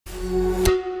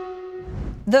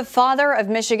The father of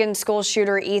Michigan school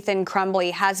shooter Ethan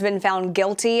Crumbley has been found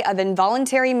guilty of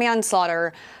involuntary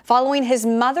manslaughter following his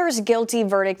mother's guilty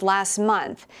verdict last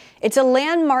month. It's a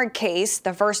landmark case,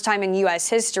 the first time in U.S.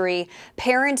 history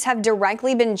parents have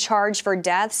directly been charged for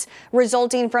deaths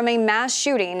resulting from a mass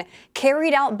shooting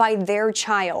carried out by their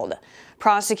child.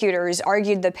 Prosecutors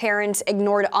argued the parents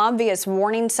ignored obvious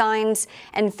warning signs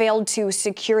and failed to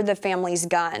secure the family's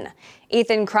gun.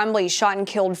 Ethan Crumbley shot and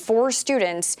killed 4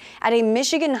 students at a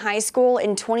Michigan high school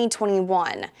in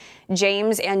 2021.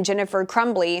 James and Jennifer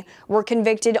Crumbley were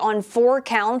convicted on 4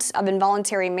 counts of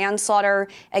involuntary manslaughter,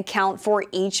 a count for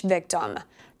each victim.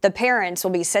 The parents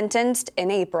will be sentenced in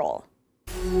April.